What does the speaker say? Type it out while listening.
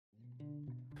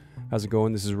How's it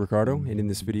going? This is Ricardo, and in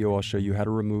this video I'll show you how to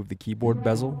remove the keyboard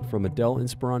bezel from a Dell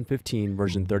Inspiron 15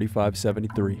 version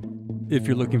 3573. If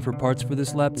you're looking for parts for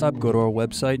this laptop, go to our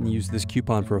website and use this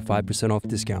coupon for a 5% off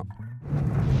discount.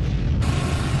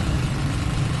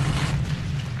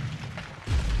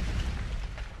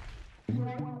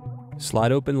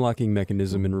 Slide open locking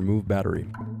mechanism and remove battery.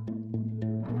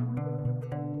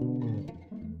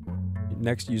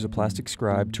 Next, use a plastic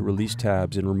scribe to release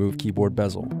tabs and remove keyboard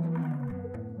bezel.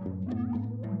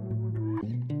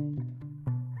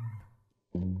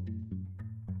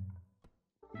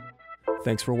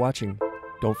 Thanks for watching.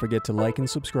 Don't forget to like and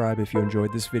subscribe if you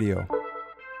enjoyed this video.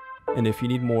 And if you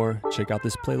need more, check out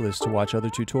this playlist to watch other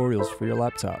tutorials for your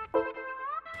laptop.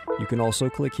 You can also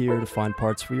click here to find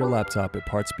parts for your laptop at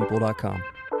partspeople.com.